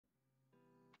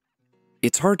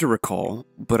It's hard to recall,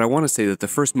 but I want to say that the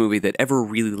first movie that ever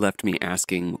really left me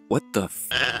asking, what the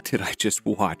f did I just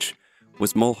watch,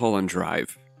 was Mulholland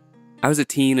Drive. I was a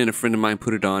teen and a friend of mine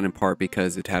put it on in part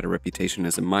because it had a reputation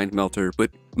as a mind melter,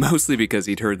 but mostly because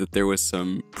he'd heard that there was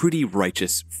some pretty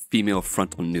righteous female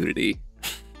frontal nudity.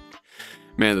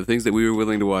 Man, the things that we were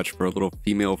willing to watch for a little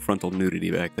female frontal nudity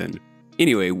back then.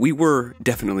 Anyway, we were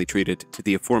definitely treated to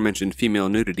the aforementioned female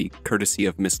nudity courtesy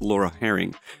of Miss Laura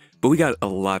Herring, but we got a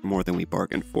lot more than we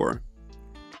bargained for.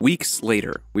 Weeks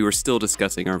later, we were still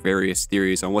discussing our various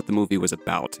theories on what the movie was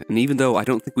about, and even though I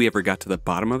don't think we ever got to the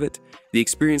bottom of it, the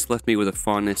experience left me with a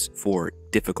fondness for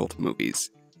difficult movies.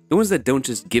 The ones that don't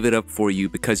just give it up for you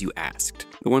because you asked,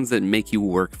 the ones that make you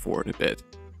work for it a bit.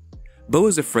 Beau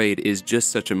Is Afraid is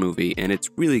just such a movie, and it's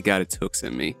really got its hooks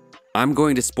in me. I'm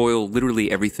going to spoil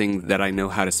literally everything that I know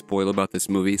how to spoil about this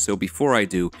movie, so before I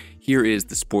do, here is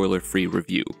the spoiler-free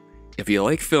review. If you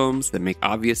like films that make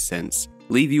obvious sense,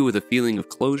 leave you with a feeling of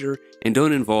closure, and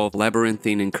don't involve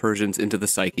labyrinthine incursions into the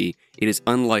psyche, it is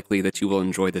unlikely that you will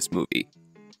enjoy this movie.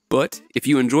 But if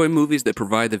you enjoy movies that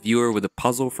provide the viewer with a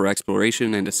puzzle for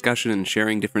exploration and discussion and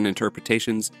sharing different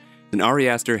interpretations, then Ari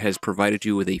Aster has provided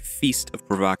you with a feast of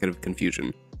provocative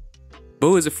confusion.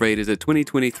 Beau Is Afraid is a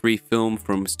 2023 film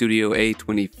from Studio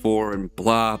A24 and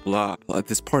blah blah blah.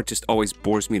 This part just always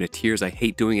bores me to tears. I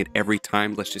hate doing it every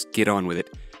time. Let's just get on with it.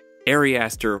 Ari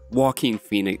Aster, Joaquin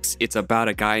Phoenix, it's about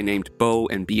a guy named Beau,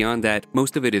 and beyond that,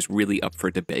 most of it is really up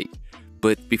for debate.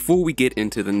 But before we get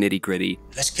into the nitty-gritty,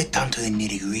 let's get down to the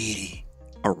nitty-gritty.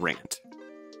 A rant.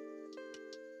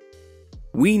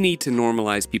 We need to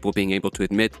normalize people being able to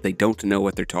admit they don't know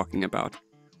what they're talking about.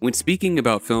 When speaking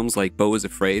about films like Beau Is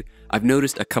Afraid, I've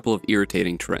noticed a couple of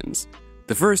irritating trends.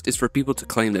 The first is for people to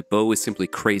claim that Beau is simply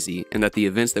crazy and that the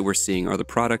events that we're seeing are the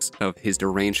products of his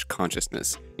deranged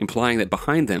consciousness, implying that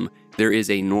behind them, there is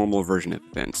a normal version of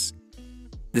events.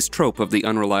 This trope of the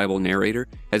unreliable narrator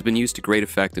has been used to great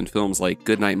effect in films like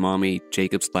Goodnight Mommy,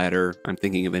 Jacob's Ladder, I'm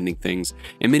Thinking of Ending Things,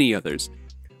 and many others.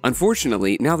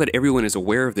 Unfortunately, now that everyone is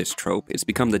aware of this trope, it's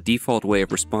become the default way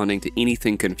of responding to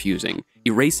anything confusing,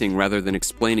 erasing rather than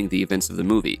explaining the events of the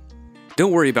movie.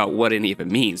 Don't worry about what any of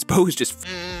it means, Beau is just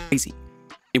crazy.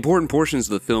 Important portions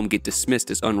of the film get dismissed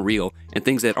as unreal, and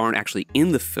things that aren't actually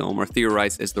in the film are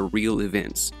theorized as the real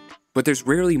events. But there's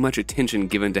rarely much attention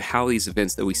given to how these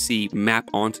events that we see map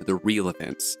onto the real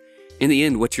events. In the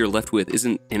end, what you're left with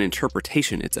isn't an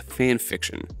interpretation, it's a fan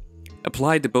fiction.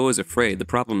 Applied to Beau Is Afraid, the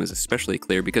problem is especially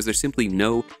clear because there's simply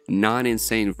no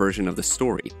non-insane version of the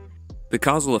story. The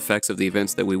causal effects of the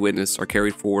events that we witness are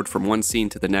carried forward from one scene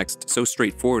to the next so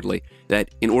straightforwardly that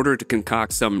in order to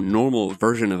concoct some normal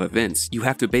version of events, you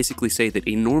have to basically say that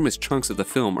enormous chunks of the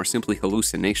film are simply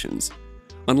hallucinations.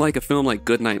 Unlike a film like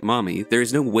Goodnight Mommy, there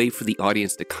is no way for the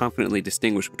audience to confidently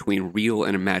distinguish between real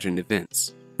and imagined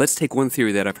events. Let's take one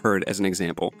theory that I've heard as an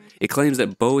example. It claims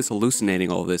that Beau is hallucinating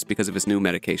all of this because of his new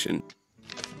medication.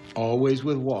 Always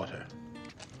with water.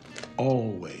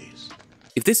 Always.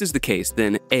 If this is the case,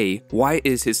 then A, why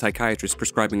is his psychiatrist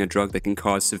prescribing a drug that can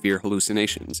cause severe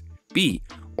hallucinations? B,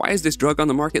 why is this drug on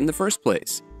the market in the first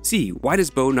place? C, why does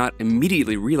Beau not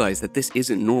immediately realize that this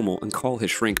isn't normal and call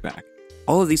his shrink back?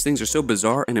 All of these things are so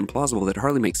bizarre and implausible that it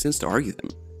hardly makes sense to argue them.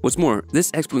 What's more,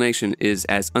 this explanation is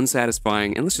as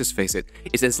unsatisfying, and let's just face it,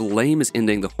 it's as lame as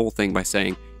ending the whole thing by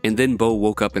saying, and then Beau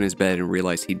woke up in his bed and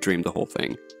realized he'd dreamed the whole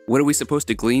thing. What are we supposed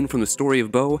to glean from the story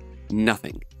of Beau?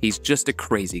 Nothing. He's just a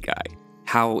crazy guy.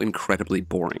 How incredibly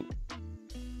boring.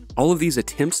 All of these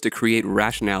attempts to create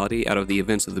rationality out of the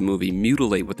events of the movie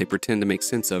mutilate what they pretend to make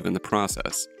sense of in the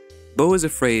process. Beau Is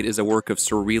Afraid is a work of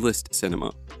surrealist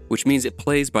cinema, which means it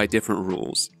plays by different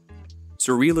rules.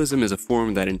 Surrealism is a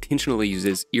form that intentionally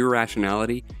uses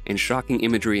irrationality and shocking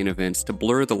imagery in events to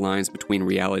blur the lines between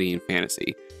reality and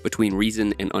fantasy, between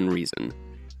reason and unreason.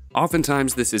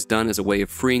 Oftentimes, this is done as a way of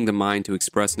freeing the mind to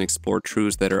express and explore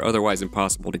truths that are otherwise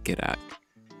impossible to get at.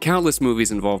 Countless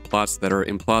movies involve plots that are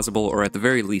implausible or at the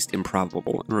very least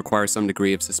improbable and require some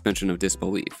degree of suspension of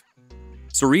disbelief.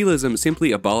 Surrealism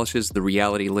simply abolishes the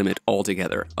reality limit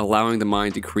altogether, allowing the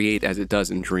mind to create as it does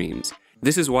in dreams.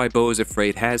 This is why Beau Is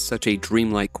Afraid has such a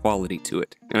dreamlike quality to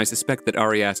it, and I suspect that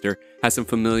Ari Aster has some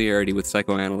familiarity with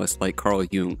psychoanalysts like Carl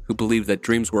Jung, who believed that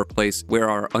dreams were a place where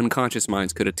our unconscious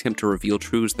minds could attempt to reveal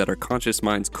truths that our conscious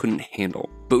minds couldn't handle.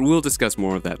 But we'll discuss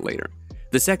more of that later.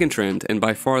 The second trend, and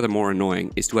by far the more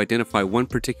annoying, is to identify one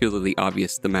particularly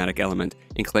obvious thematic element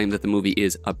and claim that the movie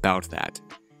is about that.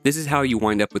 This is how you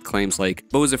wind up with claims like,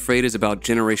 Beau Is Afraid is about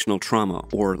generational trauma,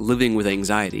 or living with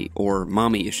anxiety, or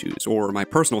mommy issues, or my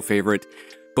personal favorite,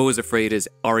 Beau Is Afraid is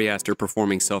Ari Aster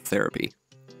performing self-therapy.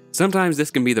 Sometimes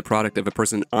this can be the product of a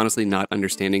person honestly not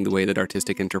understanding the way that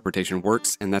artistic interpretation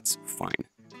works, and that's fine.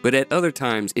 But at other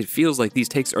times, it feels like these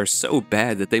takes are so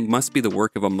bad that they must be the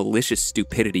work of a malicious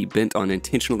stupidity bent on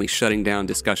intentionally shutting down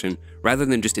discussion rather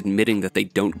than just admitting that they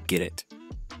don't get it.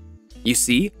 You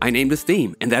see, I named a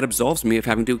theme, and that absolves me of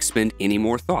having to expend any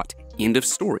more thought. End of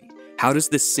story. How does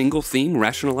this single theme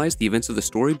rationalize the events of the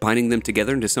story, binding them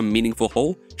together into some meaningful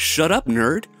whole? Shut up,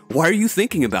 nerd! Why are you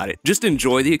thinking about it? Just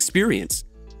enjoy the experience.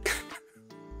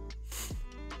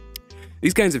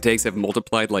 These kinds of takes have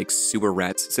multiplied like sewer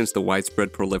rats since the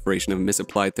widespread proliferation of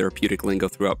misapplied therapeutic lingo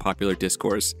throughout popular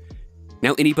discourse.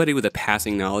 Now anybody with a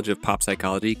passing knowledge of pop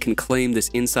psychology can claim this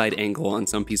inside angle on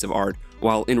some piece of art,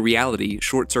 while in reality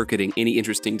short-circuiting any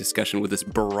interesting discussion with this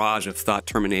barrage of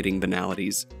thought-terminating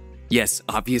banalities. Yes,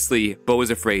 obviously, Beau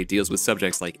Is Afraid deals with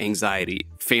subjects like anxiety,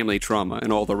 family trauma,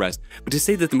 and all the rest, but to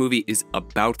say that the movie is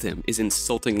about them is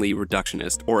insultingly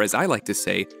reductionist, or as I like to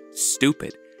say,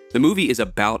 stupid. The movie is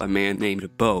about a man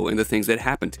named Beau and the things that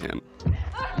happened to him.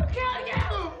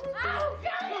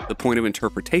 The point of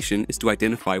interpretation is to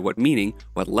identify what meaning,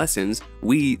 what lessons,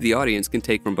 we, the audience, can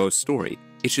take from Beau's story.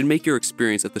 It should make your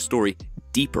experience of the story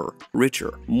deeper,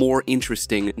 richer, more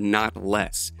interesting, not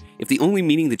less. If the only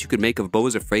meaning that you could make of Beau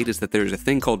Is Afraid is that there is a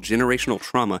thing called generational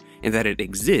trauma and that it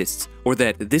exists, or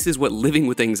that this is what living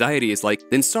with anxiety is like,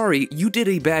 then sorry, you did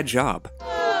a bad job.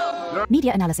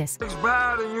 Media analysis. It's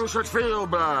bad and you should feel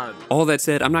bad. All that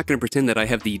said, I'm not going to pretend that I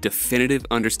have the definitive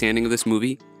understanding of this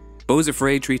movie. Beau Is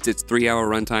Afraid treats its 3-hour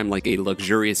runtime like a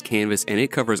luxurious canvas, and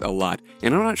it covers a lot,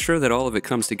 and I'm not sure that all of it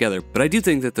comes together, but I do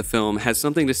think that the film has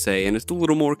something to say, and it's a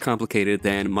little more complicated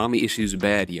than Mommy Issues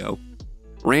Bad, yo.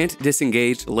 Rant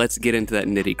disengaged, let's get into that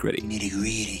nitty-gritty.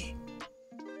 Nitty-gritty.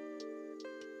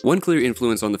 One clear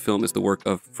influence on the film is the work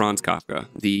of Franz Kafka,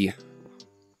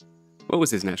 what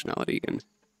was his nationality again?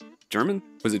 German?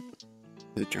 Was it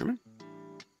German?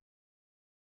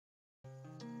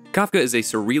 Kafka is a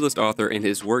surrealist author and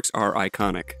his works are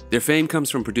iconic. Their fame comes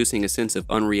from producing a sense of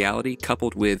unreality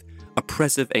coupled with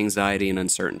oppressive anxiety and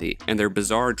uncertainty, and their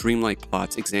bizarre dreamlike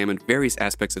plots examine various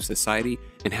aspects of society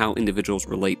and how individuals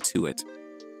relate to it.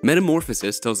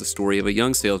 Metamorphosis tells the story of a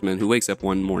young salesman who wakes up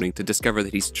one morning to discover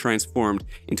that he's transformed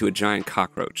into a giant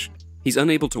cockroach. He's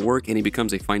unable to work and he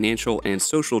becomes a financial and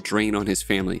social drain on his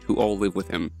family, who all live with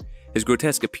him. His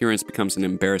grotesque appearance becomes an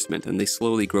embarrassment, and they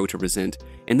slowly grow to resent,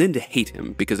 and then to hate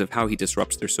him because of how he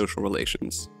disrupts their social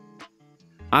relations.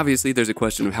 Obviously, there's a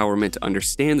question of how we're meant to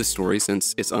understand the story,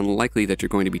 since it's unlikely that you're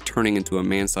going to be turning into a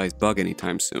man-sized bug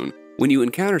anytime soon. When you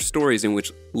encounter stories in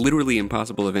which literally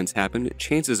impossible events happen,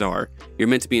 chances are you're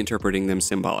meant to be interpreting them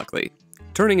symbolically.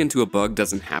 Turning into a bug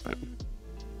doesn't happen.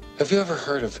 Have you ever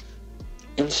heard of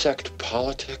insect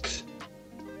politics?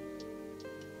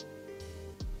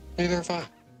 Neither have I.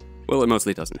 Well, it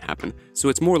mostly doesn't happen, so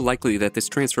it's more likely that this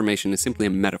transformation is simply a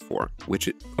metaphor, which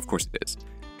of course it is.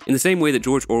 In the same way that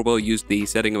George Orwell used the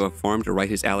setting of a farm to write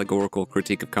his allegorical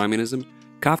critique of communism,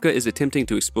 Kafka is attempting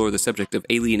to explore the subject of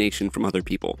alienation from other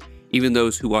people, even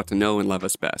those who ought to know and love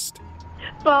us best.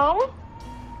 Beau?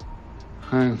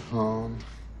 Hi, Mom.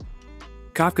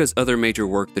 Kafka's other major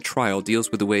work, The Trial,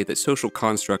 deals with the way that social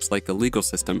constructs like the legal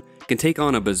system can take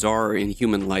on a bizarre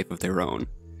inhuman life of their own.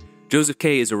 Joseph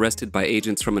K. is arrested by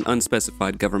agents from an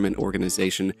unspecified government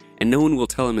organization, and no one will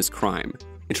tell him his crime.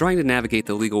 In trying to navigate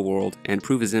the legal world and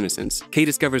prove his innocence, K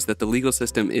discovers that the legal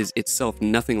system is itself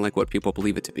nothing like what people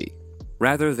believe it to be.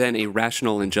 Rather than a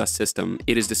rational and just system,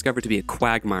 it is discovered to be a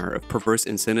quagmire of perverse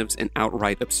incentives and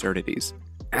outright absurdities.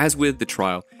 As with The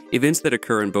Trial, events that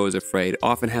occur in Beau Is Afraid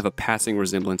often have a passing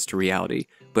resemblance to reality,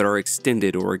 but are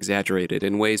extended or exaggerated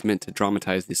in ways meant to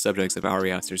dramatize the subjects of Ari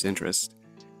Aster's interest.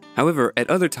 However, at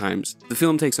other times, the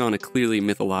film takes on a clearly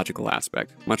mythological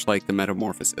aspect, much like the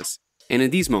metamorphosis. And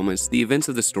in these moments, the events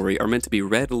of the story are meant to be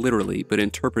read literally but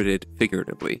interpreted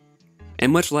figuratively.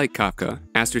 And much like Kafka,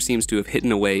 Aster seems to have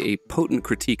hidden away a potent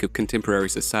critique of contemporary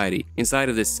society inside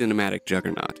of this cinematic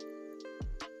juggernaut.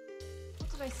 What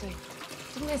did I say?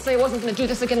 Didn't I say I wasn't going to do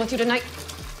this again with you tonight?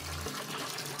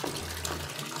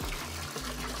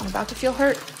 I'm about to feel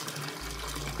hurt.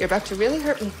 You're about to really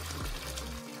hurt me.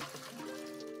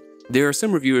 There are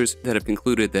some reviewers that have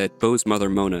concluded that Beau's mother,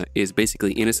 Mona, is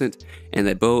basically innocent, and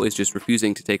that Beau is just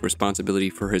refusing to take responsibility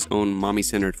for his own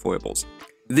mommy-centered foibles.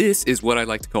 This is what I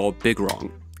like to call big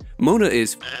wrong. Mona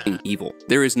is f***ing evil.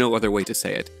 There is no other way to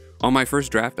say it. On my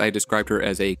first draft, I described her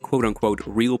as a quote-unquote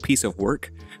real piece of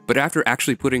work, but after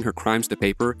actually putting her crimes to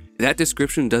paper, that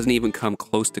description doesn't even come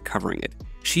close to covering it.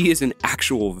 She is an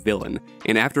actual villain,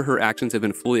 and after her actions have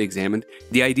been fully examined,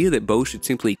 the idea that Beau should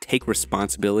simply take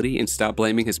responsibility and stop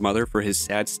blaming his mother for his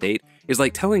sad state is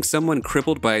like telling someone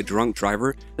crippled by a drunk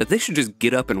driver that they should just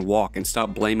get up and walk and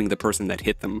stop blaming the person that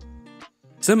hit them.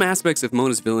 Some aspects of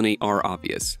Mona's villainy are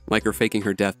obvious, like her faking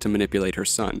her death to manipulate her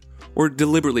son, or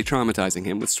deliberately traumatizing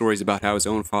him with stories about how his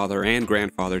own father and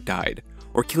grandfather died,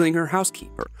 or killing her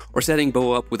housekeeper, or setting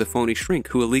Beau up with a phony shrink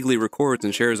who illegally records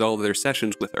and shares all of their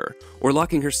sessions with her, or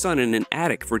locking her son in an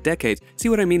attic for decades. See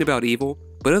what I mean about evil?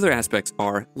 But other aspects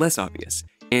are less obvious,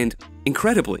 and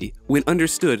incredibly, when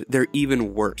understood, they're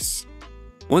even worse.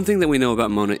 One thing that we know about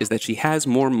Mona is that she has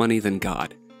more money than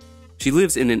God. She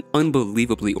lives in an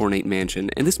unbelievably ornate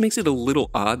mansion, and this makes it a little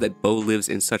odd that Beau lives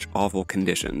in such awful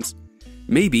conditions.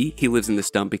 Maybe he lives in this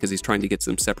dump because he's trying to get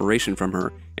some separation from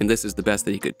her, and this is the best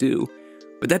that he could do,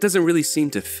 but that doesn't really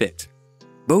seem to fit.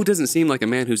 Beau doesn't seem like a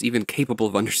man who's even capable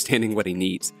of understanding what he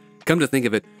needs. Come to think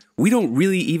of it, we don't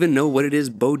really even know what it is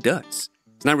Beau does.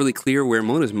 It's not really clear where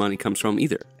Mona's money comes from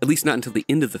either, at least not until the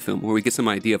end of the film where we get some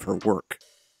idea of her work.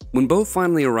 When Beau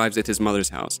finally arrives at his mother's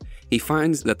house, he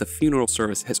finds that the funeral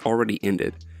service has already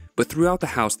ended, but throughout the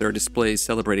house there are displays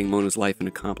celebrating Mona's life and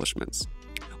accomplishments.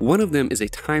 One of them is a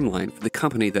timeline for the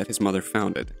company that his mother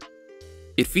founded.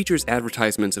 It features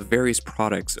advertisements of various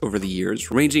products over the years,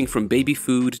 ranging from baby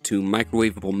food to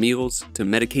microwavable meals to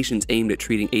medications aimed at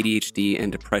treating ADHD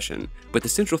and depression, but the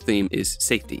central theme is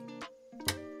safety.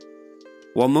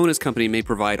 While Mona's company may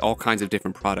provide all kinds of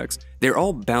different products, they're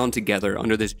all bound together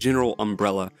under this general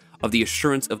umbrella of the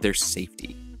assurance of their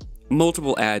safety.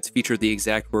 Multiple ads feature the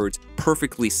exact words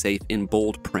 "perfectly safe" in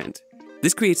bold print.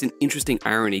 This creates an interesting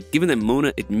irony given that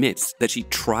Mona admits that she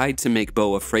tried to make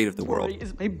Beau afraid of the world.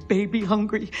 Is my baby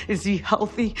hungry? Is he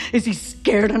healthy? Is he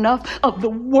scared enough of the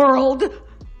world?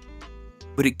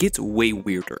 But it gets way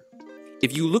weirder.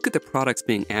 If you look at the products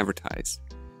being advertised,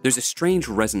 there's a strange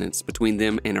resonance between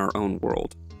them and our own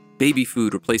world. Baby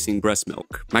food replacing breast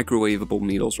milk, microwavable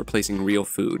meals replacing real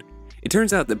food. It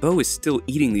turns out that Beau is still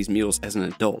eating these meals as an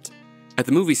adult. At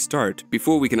the movie's start,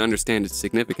 before we can understand its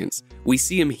significance, we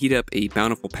see him heat up a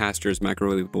Bountiful Pastures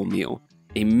microwavable meal,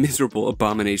 a miserable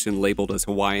abomination labeled as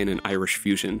Hawaiian and Irish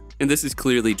fusion. And this is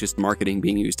clearly just marketing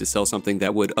being used to sell something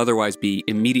that would otherwise be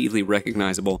immediately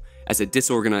recognizable as a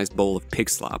disorganized bowl of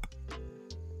pig slop.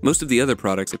 Most of the other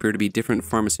products appear to be different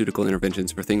pharmaceutical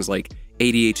interventions for things like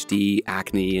ADHD,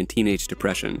 acne, and teenage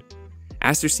depression.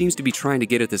 Aster seems to be trying to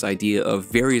get at this idea of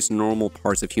various normal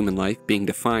parts of human life being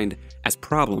defined as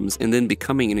problems and then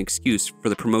becoming an excuse for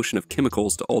the promotion of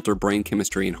chemicals to alter brain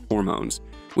chemistry and hormones,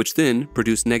 which then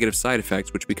produce negative side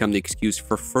effects which become the excuse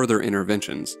for further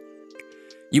interventions.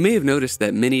 You may have noticed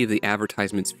that many of the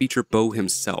advertisements feature Beau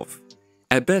himself.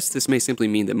 At best, this may simply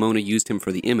mean that Mona used him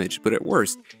for the image, but at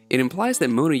worst, it implies that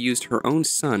Mona used her own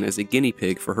son as a guinea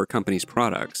pig for her company's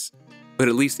products. But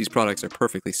at least these products are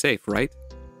perfectly safe, right?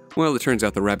 Well, it turns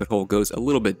out the rabbit hole goes a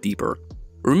little bit deeper.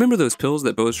 Remember those pills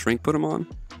that Beau's shrink put him on?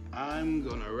 I'm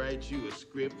gonna write you a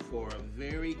script for a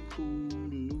very cool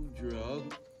new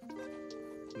drug,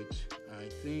 which I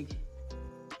think...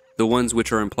 The ones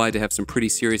which are implied to have some pretty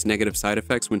serious negative side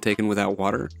effects when taken without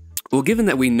water? Well, given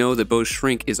that we know that Beau's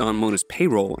shrink is on Mona's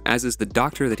payroll, as is the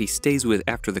doctor that he stays with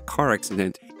after the car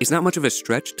accident, it's not much of a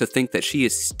stretch to think that she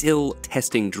is still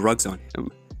testing drugs on him.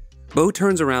 Beau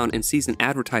turns around and sees an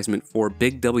advertisement for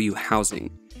Big W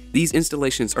Housing. These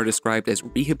installations are described as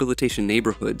rehabilitation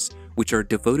neighborhoods, which are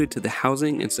devoted to the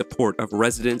housing and support of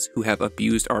residents who have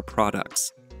abused our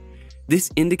products.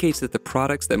 This indicates that the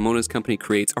products that Mona's company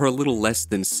creates are a little less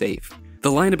than safe.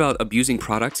 The line about abusing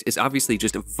products is obviously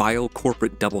just vile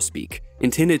corporate doublespeak,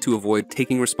 intended to avoid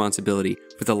taking responsibility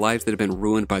for the lives that have been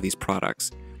ruined by these products,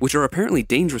 which are apparently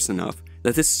dangerous enough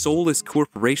that this soulless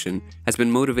corporation has been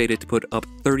motivated to put up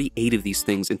 38 of these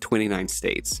things in 29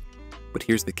 states. But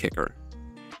here's the kicker.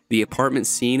 The apartment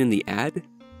scene in the ad?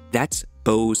 That's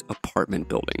Beau's apartment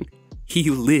building. He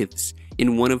lives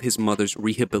in one of his mother's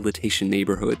rehabilitation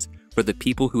neighborhoods for the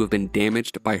people who have been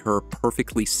damaged by her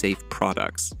perfectly safe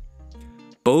products.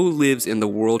 Beau lives in the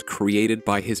world created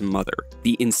by his mother.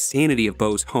 The insanity of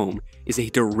Beau's home is a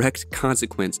direct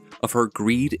consequence of her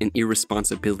greed and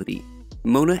irresponsibility.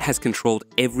 Mona has controlled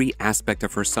every aspect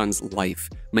of her son's life,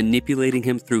 manipulating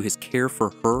him through his care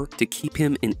for her to keep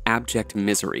him in abject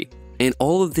misery. And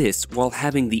all of this while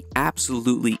having the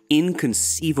absolutely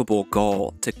inconceivable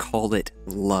gall to call it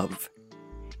love.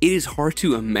 It is hard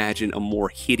to imagine a more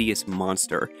hideous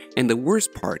monster, and the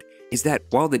worst part is that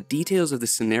while the details of the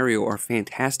scenario are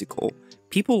fantastical,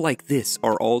 people like this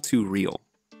are all too real.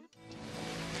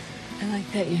 I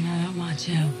like that you're not on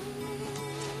macho.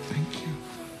 Thank you.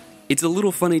 It's a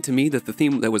little funny to me that the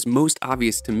theme that was most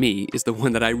obvious to me is the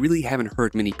one that I really haven't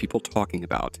heard many people talking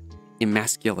about: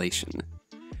 emasculation.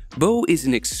 Beau is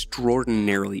an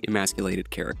extraordinarily emasculated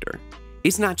character.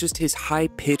 It's not just his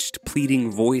high-pitched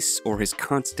pleading voice or his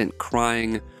constant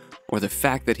crying or the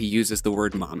fact that he uses the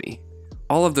word mommy.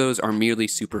 All of those are merely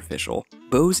superficial.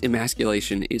 Beau's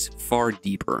emasculation is far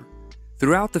deeper.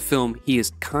 Throughout the film, he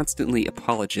is constantly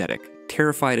apologetic,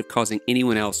 terrified of causing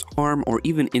anyone else harm or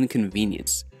even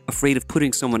inconvenience, afraid of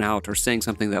putting someone out or saying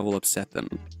something that will upset them.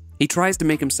 He tries to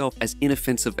make himself as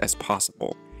inoffensive as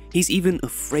possible. He's even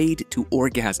afraid to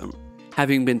orgasm,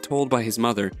 having been told by his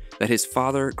mother that his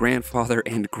father, grandfather,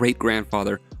 and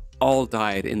great-grandfather all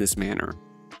died in this manner.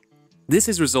 This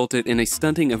has resulted in a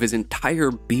stunting of his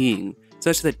entire being,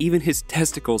 such that even his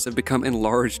testicles have become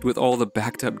enlarged with all the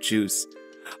backed-up juice.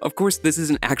 Of course, this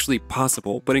isn't actually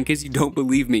possible, but in case you don't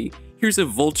believe me, here's a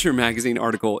Vulture magazine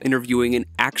article interviewing an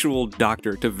actual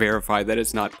doctor to verify that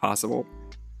it's not possible.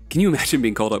 Can you imagine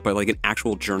being called up by like an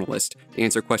actual journalist to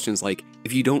answer questions like,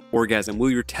 if you don't orgasm, will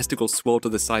your testicles swell to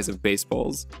the size of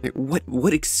baseballs? Like,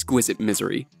 what exquisite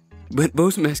misery. But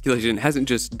Beau's emasculation hasn't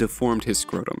just deformed his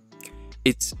scrotum.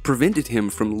 It's prevented him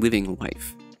from living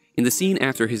life. In the scene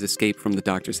after his escape from the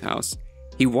doctor's house,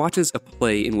 he watches a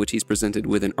play in which he's presented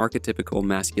with an archetypical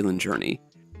masculine journey.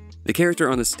 The character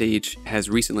on the stage has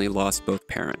recently lost both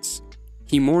parents.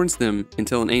 He mourns them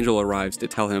until an angel arrives to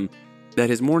tell him that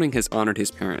his mourning has honored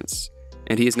his parents,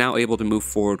 and he is now able to move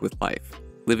forward with life,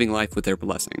 living life with their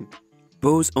blessing.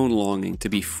 Beau's own longing to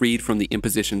be freed from the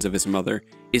impositions of his mother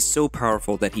is so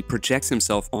powerful that he projects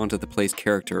himself onto the play's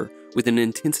character with an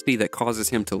intensity that causes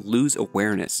him to lose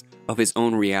awareness of his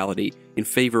own reality in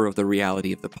favor of the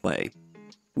reality of the play.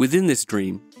 Within this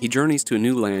dream, he journeys to a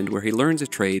new land where he learns a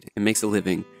trade and makes a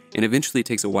living, and eventually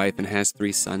takes a wife and has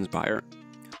 3 sons by her.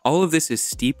 All of this is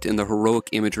steeped in the heroic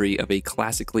imagery of a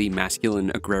classically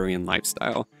masculine agrarian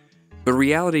lifestyle. But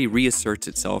reality reasserts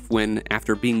itself when,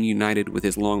 after being united with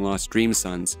his long-lost dream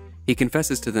sons, he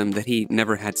confesses to them that he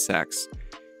never had sex,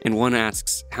 and one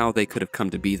asks how they could have come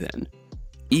to be then.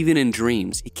 Even in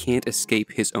dreams, he can't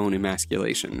escape his own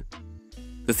emasculation.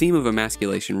 The theme of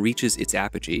emasculation reaches its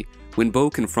apogee when Beau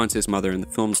confronts his mother in the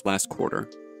film's last quarter.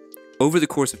 Over the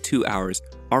course of 2 hours,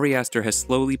 Ari Aster has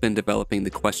slowly been developing the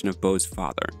question of Beau's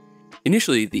father.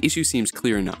 Initially, the issue seems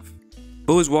clear enough.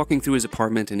 Beau is walking through his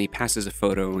apartment and he passes a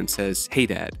photo and says, "Hey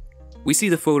Dad." We see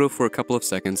the photo for a couple of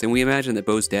seconds and we imagine that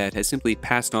Beau's dad has simply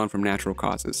passed on from natural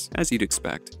causes, as you'd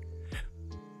expect.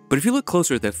 But if you look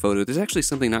closer at that photo, there's actually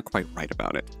something not quite right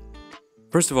about it.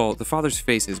 First of all, the father's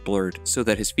face is blurred so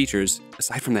that his features,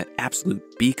 aside from that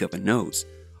absolute beak of a nose,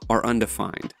 are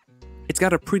undefined. It's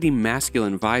got a pretty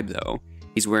masculine vibe though.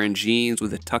 He's wearing jeans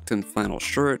with a tucked-in flannel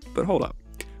shirt, but hold up.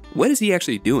 What is he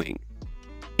actually doing?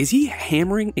 Is he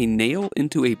hammering a nail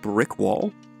into a brick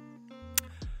wall?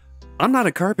 I'm not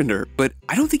a carpenter, but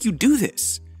I don't think you do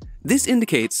this. This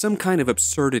indicates some kind of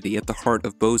absurdity at the heart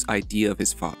of Beau's idea of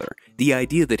his father, the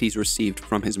idea that he's received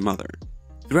from his mother.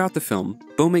 Throughout the film,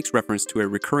 Beau makes reference to a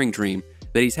recurring dream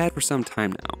that he's had for some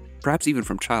time now, perhaps even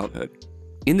from childhood.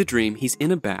 In the dream, he's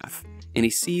in a bath, and he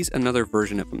sees another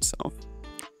version of himself.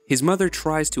 His mother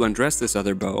tries to undress this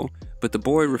other Beau, but the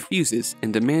boy refuses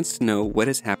and demands to know what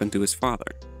has happened to his father.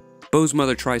 Beau's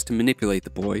mother tries to manipulate the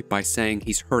boy by saying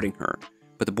he's hurting her,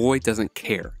 but the boy doesn't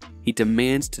care. He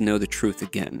demands to know the truth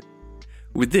again.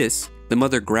 With this, the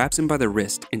mother grabs him by the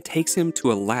wrist and takes him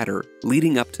to a ladder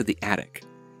leading up to the attic,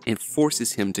 and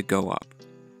forces him to go up.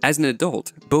 As an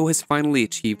adult, Beau has finally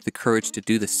achieved the courage to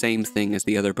do the same thing as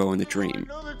the other Beau in the dream.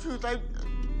 I know the truth.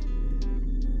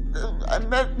 I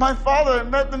met my father. I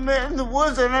met the man in the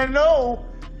woods, and I know.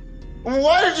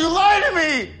 Why did you lie to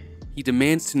me? He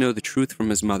demands to know the truth from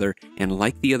his mother, and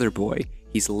like the other boy,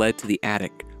 he's led to the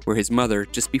attic, where his mother,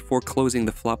 just before closing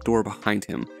the flop door behind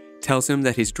him, tells him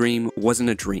that his dream wasn't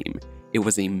a dream, it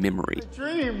was a memory. A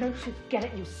dream. Don't you get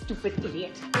it, you stupid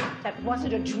idiot? That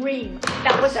wasn't a dream.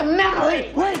 That was a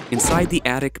memory. Inside the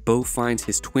attic, Beau finds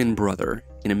his twin brother,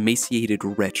 an emaciated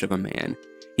wretch of a man.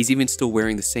 He's even still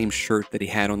wearing the same shirt that he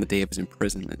had on the day of his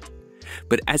imprisonment.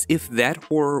 But as if that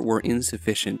horror were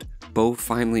insufficient, Beau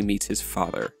finally meets his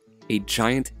father, a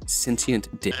giant,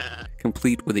 sentient dick,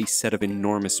 complete with a set of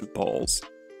enormous balls.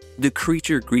 The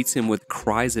creature greets him with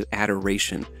cries of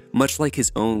adoration, much like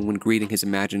his own when greeting his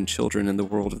imagined children in the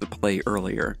world of the play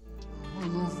earlier.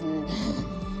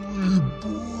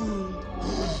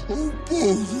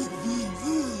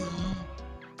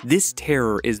 This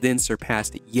terror is then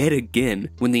surpassed yet again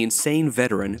when the insane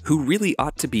veteran, who really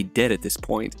ought to be dead at this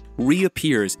point,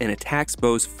 reappears and attacks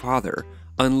Beau's father,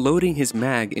 unloading his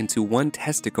mag into one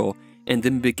testicle and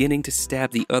then beginning to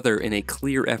stab the other in a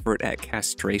clear effort at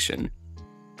castration.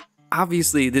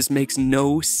 Obviously, this makes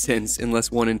no sense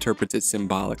unless one interprets it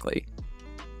symbolically.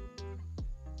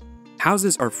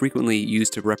 Houses are frequently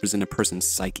used to represent a person's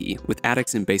psyche, with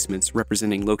attics and basements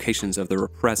representing locations of the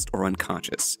repressed or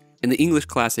unconscious. In the English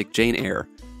classic Jane Eyre,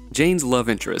 Jane's love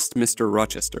interest, Mr.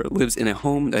 Rochester, lives in a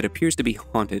home that appears to be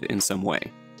haunted in some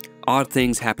way. Odd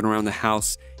things happen around the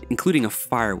house, including a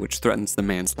fire which threatens the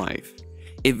man's life.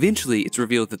 Eventually, it's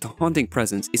revealed that the haunting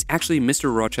presence is actually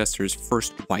Mr. Rochester's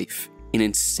first wife, an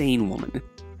insane woman.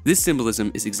 This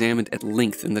symbolism is examined at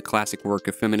length in the classic work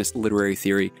of feminist literary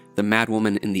theory, The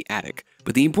Madwoman in the Attic,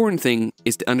 but the important thing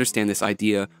is to understand this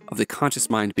idea of the conscious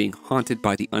mind being haunted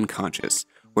by the unconscious,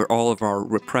 where all of our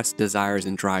repressed desires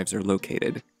and drives are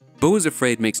located. Beau Is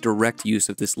Afraid makes direct use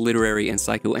of this literary and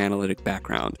psychoanalytic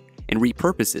background, and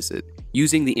repurposes it,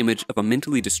 using the image of a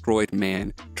mentally destroyed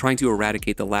man trying to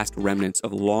eradicate the last remnants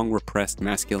of long repressed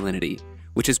masculinity,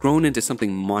 which has grown into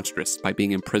something monstrous by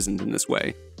being imprisoned in this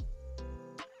way.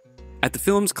 At the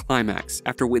film's climax,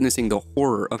 after witnessing the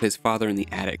horror of his father in the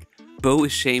attic, Beau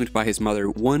is shamed by his mother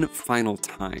one final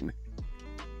time.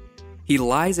 He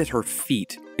lies at her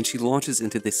feet, and she launches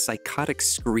into this psychotic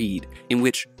screed in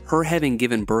which her having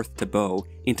given birth to Beau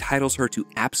entitles her to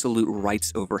absolute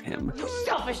rights over him. You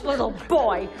selfish little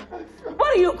boy!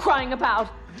 What are you crying about?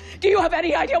 Do you have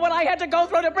any idea what I had to go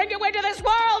through to bring you into this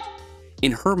world?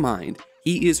 In her mind,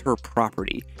 he is her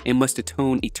property and must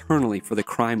atone eternally for the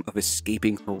crime of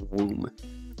escaping her womb.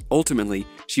 Ultimately,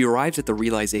 she arrives at the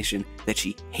realization that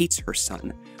she hates her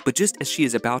son, but just as she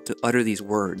is about to utter these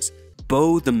words,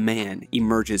 Beau the man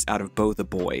emerges out of Beau the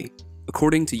boy.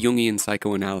 According to Jungian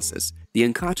psychoanalysis, the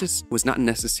unconscious was not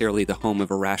necessarily the home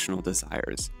of irrational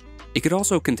desires. It could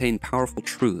also contain powerful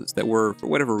truths that were, for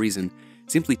whatever reason,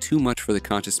 simply too much for the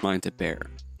conscious mind to bear.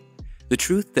 The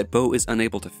truth that Beau is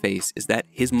unable to face is that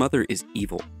his mother is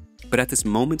evil, but at this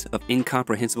moment of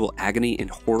incomprehensible agony and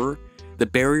horror, the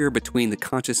barrier between the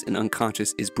conscious and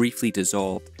unconscious is briefly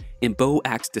dissolved, and Beau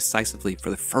acts decisively for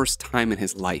the first time in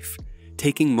his life,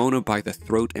 taking Mona by the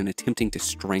throat and attempting to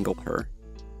strangle her.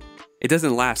 It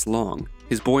doesn't last long.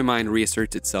 His boy mind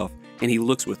reasserts itself, and he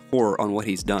looks with horror on what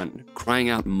he's done, crying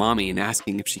out "mommy" and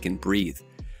asking if she can breathe.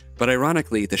 But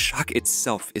ironically, the shock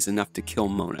itself is enough to kill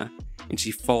Mona, and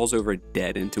she falls over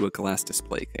dead into a glass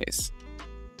display case.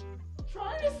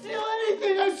 Trying to steal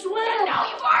anything, I swear! No,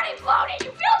 you've already blown it!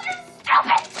 You filled your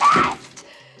stupid chest!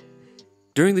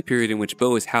 During the period in which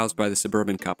Beau is housed by the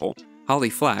suburban couple, Holly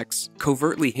Flax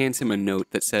covertly hands him a note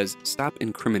that says, "Stop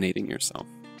incriminating yourself."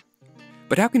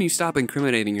 But how can you stop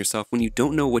incriminating yourself when you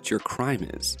don't know what your crime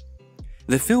is?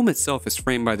 The film itself is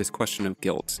framed by this question of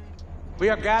guilt. We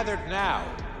are gathered now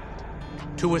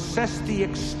to assess the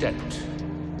extent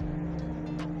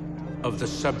of the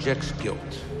subject's guilt.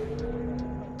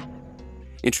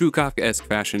 In true Kafkaesque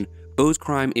fashion, Beau's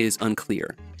crime is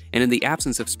unclear, and in the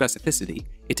absence of specificity,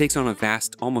 it takes on a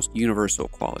vast, almost universal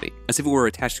quality, as if it were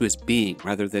attached to his being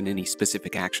rather than any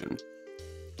specific action.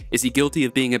 Is he guilty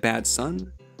of being a bad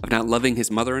son? Of not loving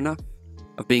his mother enough?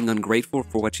 Of being ungrateful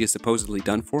for what she has supposedly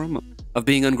done for him? Of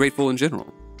being ungrateful in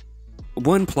general?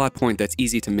 One plot point that's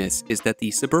easy to miss is that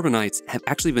the suburbanites have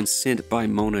actually been sent by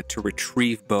Mona to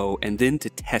retrieve Beau and then to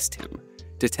test him,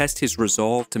 to test his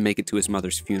resolve to make it to his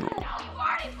mother's funeral. No, you've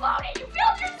already blown it! You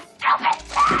filled your stupid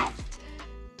chest!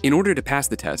 In order to pass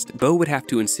the test, Beau would have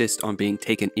to insist on being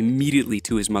taken immediately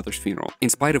to his mother's funeral, in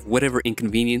spite of whatever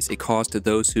inconvenience it caused to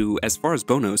those who, as far as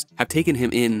Beau knows, have taken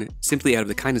him in simply out of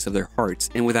the kindness of their hearts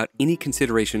and without any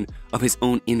consideration of his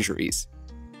own injuries.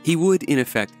 He would, in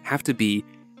effect, have to be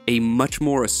a much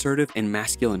more assertive and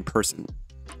masculine person.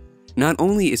 Not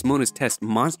only is Mona's test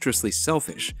monstrously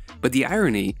selfish, but the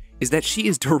irony is that she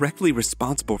is directly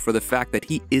responsible for the fact that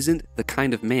he isn't the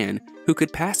kind of man who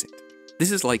could pass it.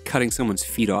 This is like cutting someone's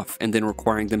feet off and then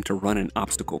requiring them to run an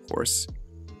obstacle course.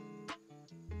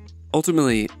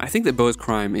 Ultimately, I think that Beau's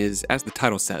crime is, as the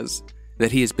title says,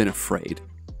 that he has been afraid.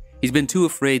 He's been too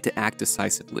afraid to act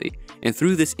decisively, and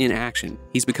through this inaction,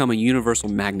 he's become a universal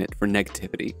magnet for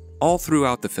negativity. All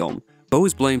throughout the film, Beau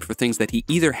is blamed for things that he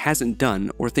either hasn't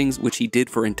done or things which he did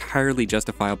for entirely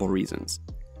justifiable reasons.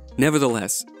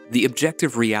 Nevertheless, the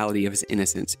objective reality of his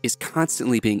innocence is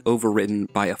constantly being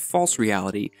overwritten by a false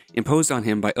reality imposed on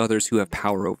him by others who have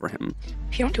power over him.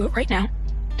 If you don't do it right now,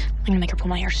 I'm gonna make her pull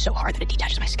my hair so hard that it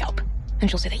detaches my scalp. Then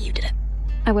she'll say that you did it.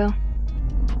 I will.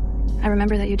 I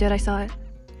remember that you did. I saw it.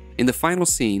 In the final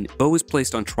scene, Beau is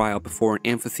placed on trial before an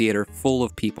amphitheater full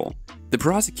of people. The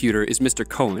prosecutor is Mr.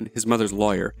 Cohen, his mother's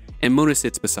lawyer, and Mona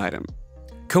sits beside him.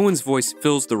 Cohen's voice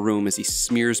fills the room as he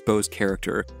smears Beau's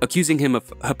character, accusing him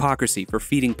of hypocrisy for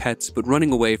feeding pets but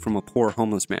running away from a poor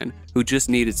homeless man who just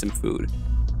needed some food.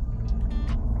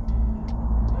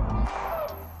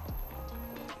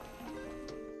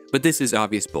 But this is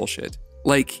obvious bullshit.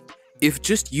 Like, If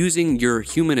just using your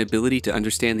human ability to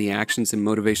understand the actions and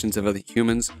motivations of other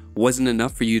humans wasn't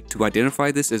enough for you to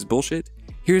identify this as bullshit,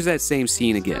 here's that same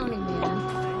scene again.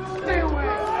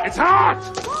 It's hot!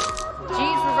 Jeez,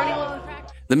 we're running low on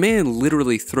practice. The man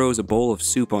literally throws a bowl of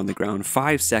soup on the ground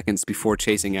 5 seconds before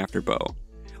chasing after Beau.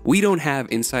 We don't have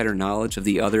insider knowledge of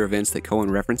the other events that Cohen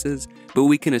references, but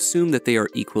we can assume that they are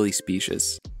equally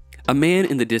specious. A man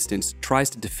in the distance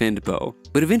tries to defend Beau,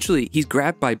 but eventually he's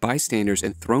grabbed by bystanders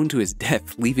and thrown to his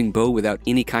death, leaving Beau without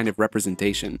any kind of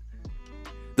representation.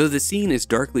 Though the scene is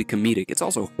darkly comedic, it's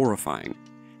also horrifying.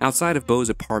 Outside of Beau's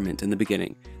apartment in the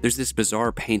beginning, there's this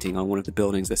bizarre painting on one of the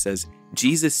buildings that says,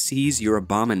 "Jesus sees your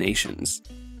abominations."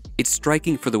 It's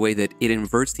striking for the way that it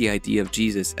inverts the idea of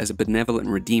Jesus as a benevolent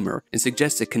redeemer and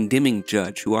suggests a condemning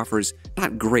judge who offers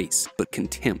not grace, but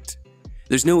contempt.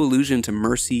 There's no allusion to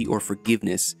mercy or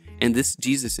forgiveness, and this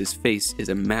Jesus' face is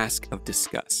a mask of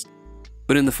disgust.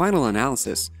 But in the final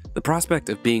analysis, the prospect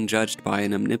of being judged by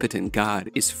an omnipotent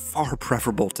God is far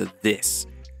preferable to this.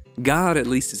 God at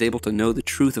least is able to know the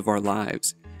truth of our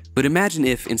lives. But imagine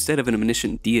if, instead of an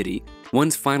omniscient deity,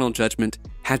 one's final judgment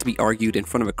had to be argued in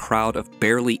front of a crowd of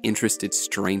barely interested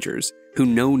strangers who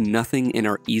know nothing and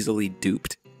are easily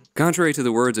duped. Contrary to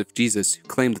the words of Jesus, who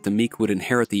claimed that the meek would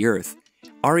inherit the earth,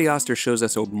 Ari Aster shows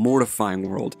us a mortifying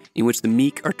world in which the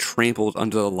meek are trampled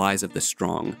under the lies of the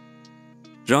strong.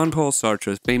 Jean-Paul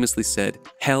Sartre famously said,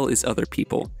 "Hell is other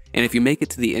people," and if you make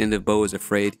it to the end of Beau Is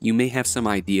Afraid, you may have some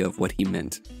idea of what he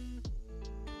meant.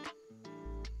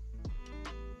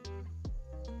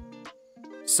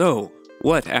 So,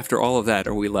 what, after all of that,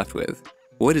 are we left with?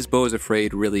 What is Beau Is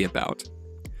Afraid really about?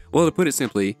 Well, to put it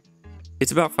simply,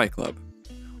 it's about Fight Club.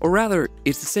 Or rather,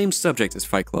 it's the same subject as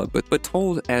Fight Club, but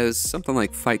told as something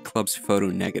like Fight Club's photo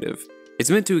negative. It's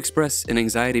meant to express an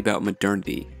anxiety about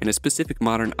modernity and a specific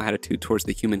modern attitude towards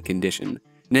the human condition,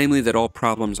 namely that all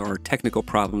problems are technical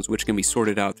problems which can be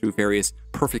sorted out through various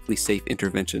perfectly safe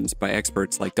interventions by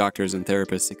experts like doctors and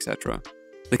therapists, etc.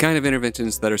 The kind of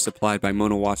interventions that are supplied by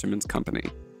Beau Wasserman's company.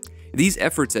 These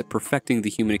efforts at perfecting the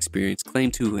human experience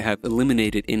claim to have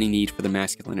eliminated any need for the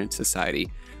masculine in society,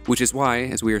 which is why,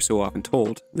 as we are so often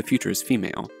told, the future is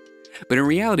female. But in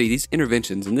reality, these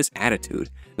interventions and this attitude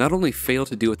not only fail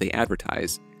to do what they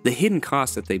advertise, the hidden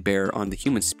costs that they bear on the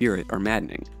human spirit are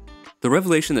maddening. The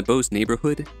revelation that Beau's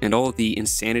neighborhood and all of the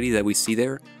insanity that we see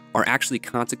there are actually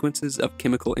consequences of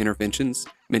chemical interventions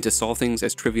meant to solve things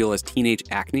as trivial as teenage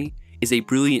acne is a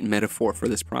brilliant metaphor for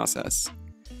this process.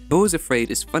 Beau Is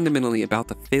Afraid is fundamentally about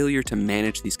the failure to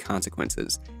manage these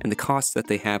consequences and the costs that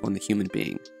they have on the human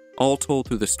being, all told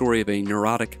through the story of a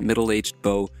neurotic, middle-aged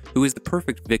Beau who is the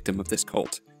perfect victim of this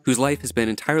cult, whose life has been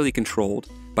entirely controlled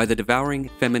by the devouring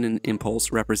feminine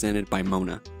impulse represented by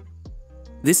Mona.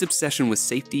 This obsession with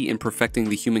safety and perfecting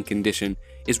the human condition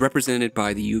is represented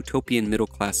by the utopian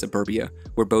middle-class suburbia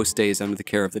where Beau stays under the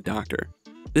care of the doctor.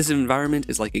 This environment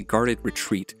is like a guarded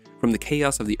retreat from the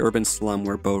chaos of the urban slum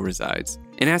where Beau resides,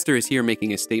 and Aster is here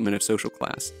making a statement of social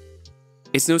class.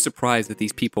 It's no surprise that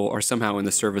these people are somehow in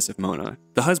the service of Mona.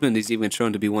 The husband is even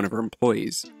shown to be one of her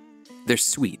employees. They're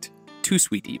sweet, too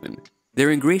sweet even.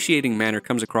 Their ingratiating manner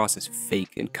comes across as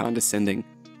fake and condescending.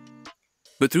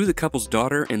 But through the couple's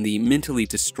daughter and the mentally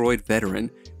destroyed veteran,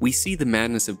 we see the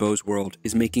madness of Beau's world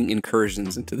is making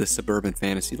incursions into this suburban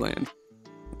fantasy land.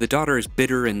 The daughter is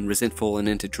bitter and resentful and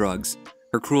into drugs.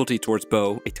 Her cruelty towards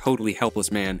Beau, a totally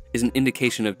helpless man, is an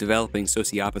indication of developing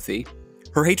sociopathy.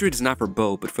 Her hatred is not for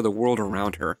Beau, but for the world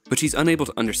around her, but she's unable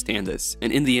to understand this,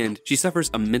 and in the end, she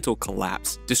suffers a mental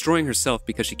collapse, destroying herself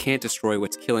because she can't destroy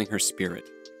what's killing her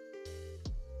spirit.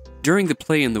 During the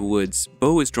play in the woods,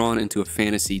 Beau is drawn into a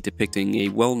fantasy depicting a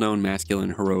well-known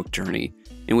masculine heroic journey,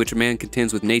 in which a man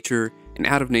contends with nature and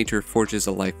out of nature forges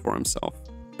a life for himself.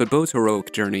 But Beau's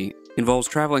heroic journey involves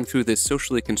traveling through this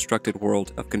socially constructed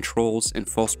world of controls and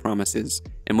false promises,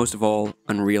 and most of all,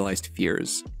 unrealized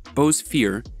fears. Beau's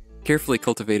fear, carefully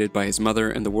cultivated by his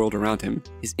mother and the world around him,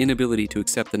 his inability to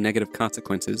accept the negative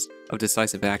consequences of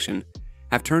decisive action,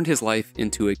 have turned his life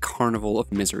into a carnival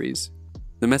of miseries.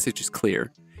 The message is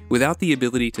clear. Without the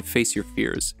ability to face your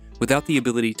fears, without the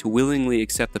ability to willingly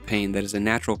accept the pain that is a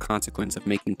natural consequence of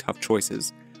making tough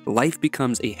choices, life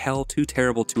becomes a hell too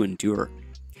terrible to endure.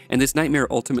 And this nightmare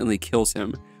ultimately kills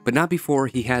him, but not before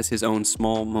he has his own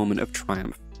small moment of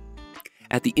triumph.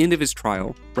 At the end of his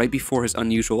trial, right before his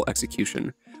unusual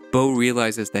execution, Beau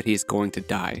realizes that he is going to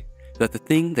die, that the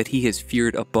thing that he has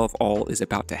feared above all is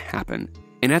about to happen.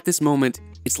 And at this moment,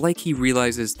 it's like he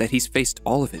realizes that he's faced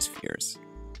all of his fears.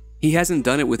 He hasn't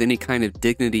done it with any kind of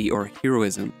dignity or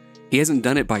heroism. He hasn't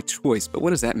done it by choice, but what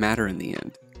does that matter in the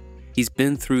end? He's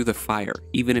been through the fire,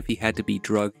 even if he had to be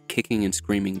drugged, kicking and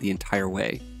screaming the entire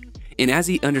way. And as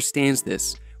he understands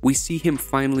this, we see him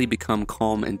finally become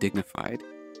calm and dignified.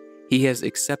 He has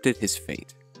accepted his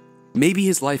fate. Maybe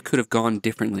his life could have gone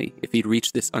differently if he'd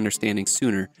reached this understanding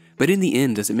sooner, but in the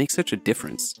end, does it make such a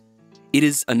difference? It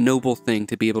is a noble thing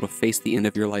to be able to face the end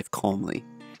of your life calmly,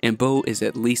 and Beau is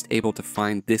at least able to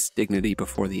find this dignity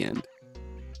before the end.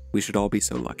 We should all be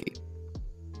so lucky.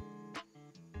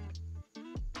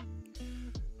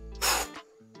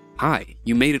 Hi,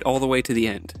 you made it all the way to the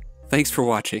end. Thanks for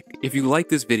watching. If you like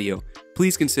this video,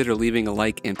 please consider leaving a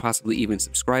like and possibly even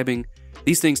subscribing.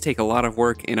 These things take a lot of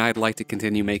work and I'd like to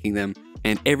continue making them,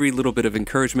 and every little bit of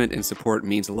encouragement and support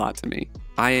means a lot to me.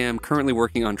 I am currently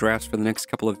working on drafts for the next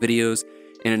couple of videos,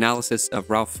 an analysis of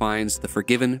Ralph Fiennes' The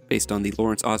Forgiven based on the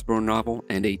Lawrence Osborne novel,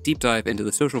 and a deep dive into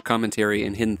the social commentary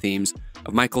and hidden themes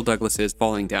of Michael Douglas's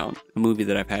Falling Down, a movie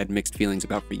that I've had mixed feelings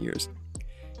about for years.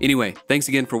 Anyway, thanks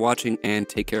again for watching and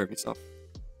take care of yourself.